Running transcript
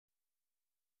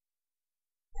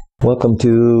Welcome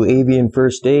to Avian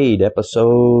First Aid,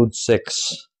 Episode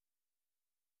 6.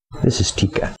 This is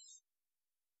Tika.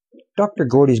 Dr.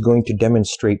 Gordy is going to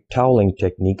demonstrate toweling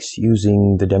techniques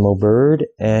using the demo bird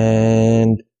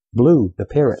and Blue, the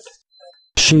parrot.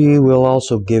 She will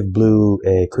also give Blue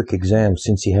a quick exam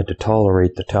since he had to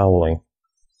tolerate the toweling.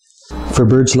 For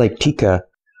birds like Tika,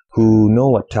 who know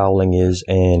what toweling is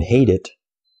and hate it,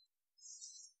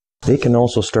 they can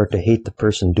also start to hate the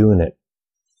person doing it.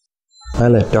 I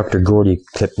let Dr. Gordy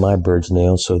clip my bird's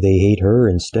nails so they hate her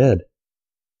instead.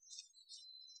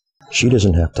 She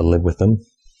doesn't have to live with them.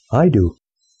 I do.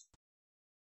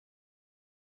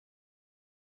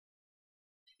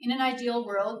 In an ideal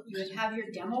world, you would have your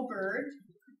demo bird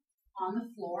on the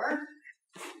floor,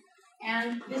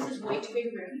 and this is way too big a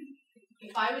room.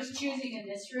 If I was choosing in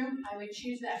this room, I would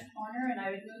choose that corner and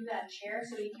I would move that chair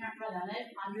so he can't run on it,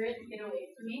 under it, and get away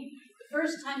from me. The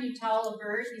first time you towel a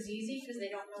bird is easy because they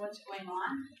don't know what's going on,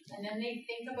 and then they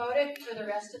think about it for the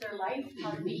rest of their life,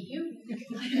 how to beat you.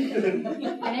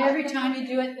 And every time you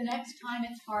do it, the next time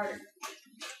it's harder.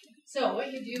 So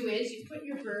what you do is you put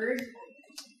your bird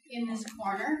in this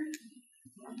corner,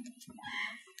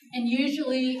 and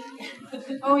usually,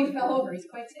 oh, he fell over, he's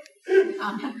quite sick.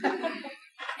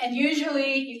 And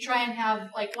usually you try and have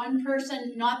like one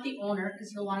person, not the owner,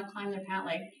 because he'll want to climb their pant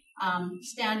leg,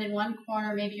 stand in one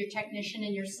corner, maybe your technician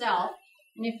and yourself.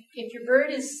 And if your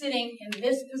bird is sitting in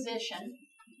this position,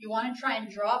 you want to try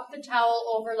and drop the towel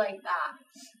over like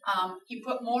that. You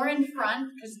put more in front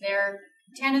because their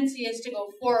tendency is to go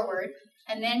forward,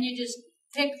 and then you just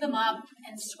pick them up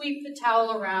and sweep the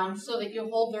towel around so that you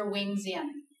hold their wings in.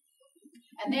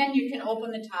 And then you can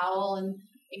open the towel and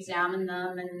examine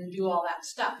them and do all that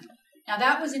stuff. Now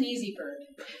that was an easy bird.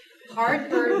 Hard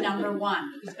bird number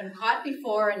 1. He's been caught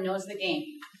before and knows the game.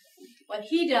 What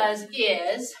he does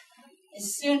is,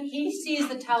 as soon he sees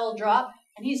the towel drop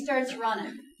and he starts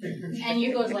running, and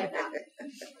he goes like that.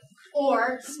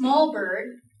 Or small bird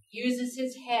uses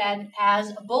his head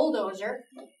as a bulldozer,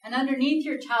 and underneath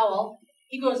your towel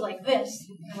he goes like this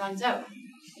and runs out.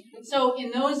 So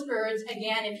in those birds,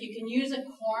 again, if you can use a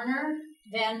corner,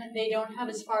 then they don't have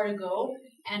as far to go,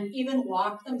 and even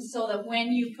walk them so that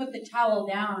when you put the towel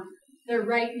down, they're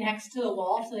right next to the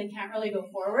wall so they can't really go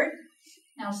forward.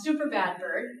 Now, super bad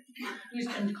bird, who's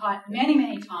been caught many,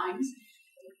 many times,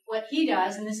 what he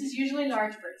does, and this is usually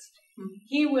large birds,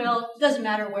 he will, doesn't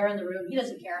matter where in the room, he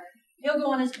doesn't care, he'll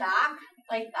go on his back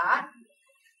like that,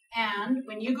 and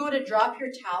when you go to drop your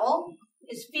towel,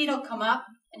 his feet will come up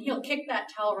and he'll kick that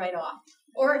towel right off.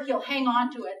 Or he'll hang on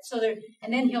to it,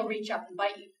 and then he'll reach up and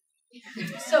bite you.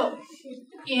 So,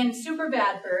 in super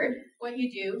bad bird, what you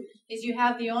do is you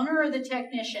have the owner or the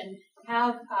technician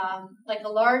have like a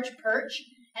large perch,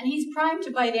 and he's primed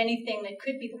to bite anything that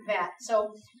could be the vet.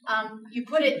 So, you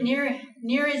put it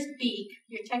near his beak,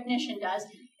 your technician does,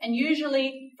 and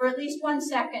usually for at least 1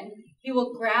 second, he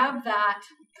will grab that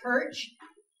perch.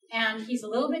 And he's a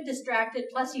little bit distracted,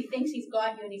 plus he thinks he's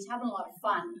got you and he's having a lot of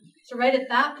fun. So right at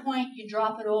that point, you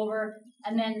drop it over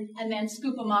and then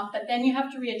scoop him up, but then you have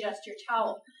to readjust your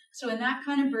towel. So in that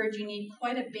kind of bird, you need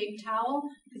quite a big towel,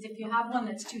 because if you have one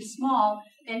that's too small,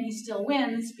 then he still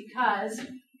wins because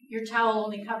your towel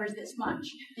only covers this much.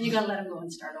 And you got to let him go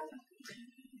and start over.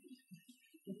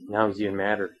 Now he's even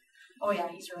madder. Oh yeah,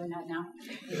 he's really mad now.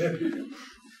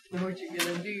 What you're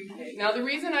gonna do. Okay. Now the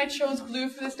reason I chose Blue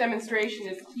for this demonstration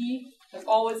is he has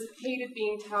always hated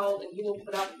being toweled, and he will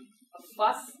put up a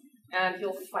fuss and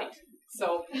he'll fight.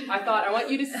 So I thought I want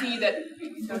you to see that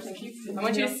it's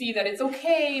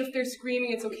okay if they're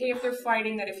screaming, it's okay if they're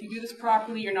fighting, that if you do this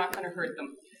properly, you're not going to hurt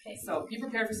them. Okay. So be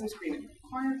prepared for some screaming.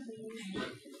 Corner, please.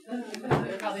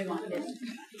 They probably want this.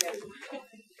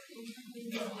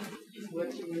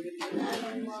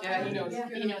 Yeah, he knows.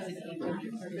 He knows it's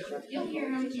game. You'll hear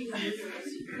him.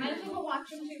 Might as well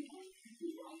watch him too.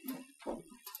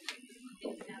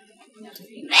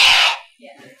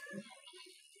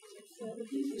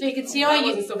 So you can see how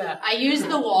I use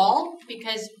the wall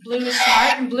because Blue is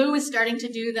smart, and Blue is starting to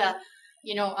do the,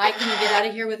 I can get out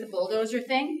of here with the bulldozer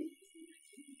thing.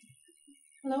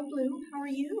 Hello, Blue. How are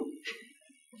you?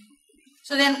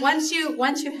 So then once you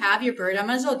have your bird, I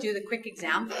might as well do the quick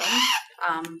exam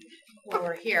thing while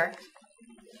we're here.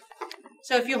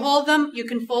 So if you hold them, you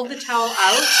can fold the towel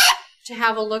out to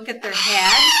have a look at their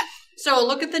head. So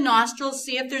look at the nostrils,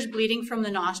 see if there's bleeding from the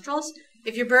nostrils.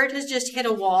 If your bird has just hit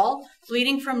a wall,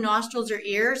 bleeding from nostrils or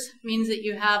ears means that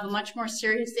you have a much more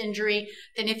serious injury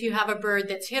than if you have a bird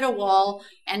that's hit a wall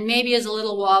and maybe is a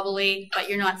little wobbly, but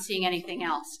you're not seeing anything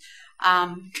else.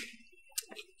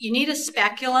 you need a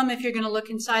speculum if you're going to look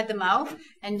inside the mouth.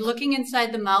 And looking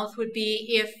inside the mouth would be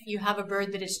if you have a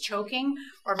bird that is choking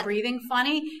or breathing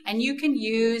funny. And you can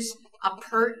use a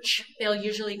perch. They'll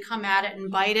usually come at it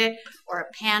and bite it, or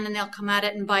a pen and they'll come at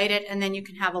it and bite it, and then you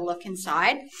can have a look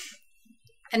inside.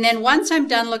 And then once I'm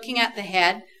done looking at the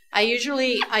head, I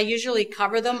usually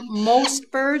cover them.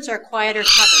 Most birds are quieter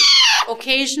covered.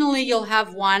 Occasionally you'll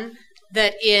have one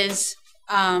that is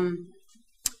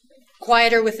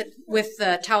quieter with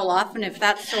the towel off, and if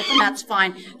that's open, that's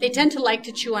fine. They tend to like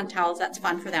to chew on towels. That's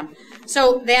fun for them.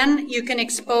 So then you can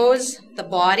expose the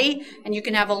body, and you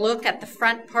can have a look at the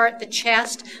front part, the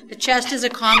chest. The chest is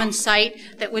a common site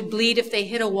that would bleed if they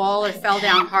hit a wall or fell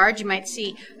down hard. You might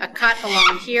see a cut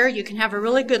along here. You can have a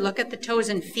really good look at the toes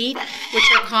and feet,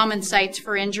 which are common sites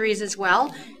for injuries as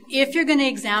well. If you're going to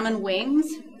examine wings,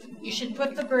 you should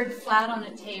put the bird flat on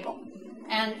a table.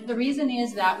 And the reason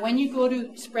is that when you go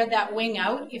to spread that wing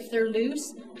out, if they're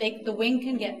loose, the wing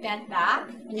can get bent back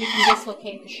and you can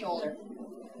dislocate the shoulder.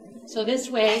 So this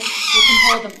way, you can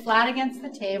hold them flat against the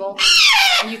table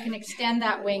and you can extend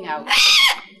that wing out.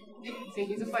 See,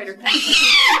 he's a fighter.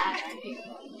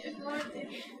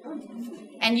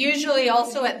 And usually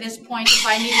also at this point, if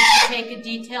I needed to take a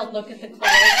detailed look at the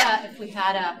cloaca, if we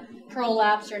had a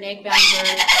prolapse or an egg-bound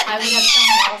bird, I would have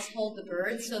someone else hold the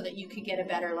bird so that you could get a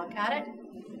better look at it.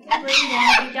 Okay, Brady, you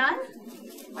want to be done?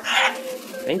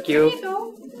 Thank you. There you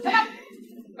go.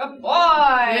 Good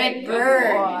boy. Good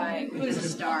bird. Who's a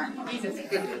star? He's a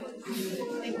good.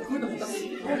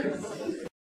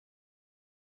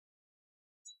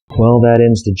 Well, that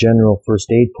ends the general first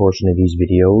aid portion of these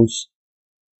videos.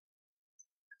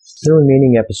 The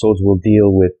remaining episodes will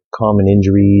deal with common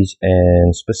injuries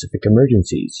and specific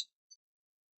emergencies.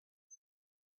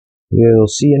 We'll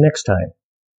see you next time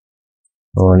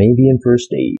on Avian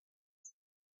First Aid.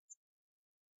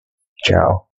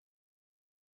 Ciao.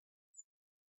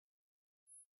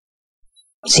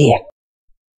 See ya.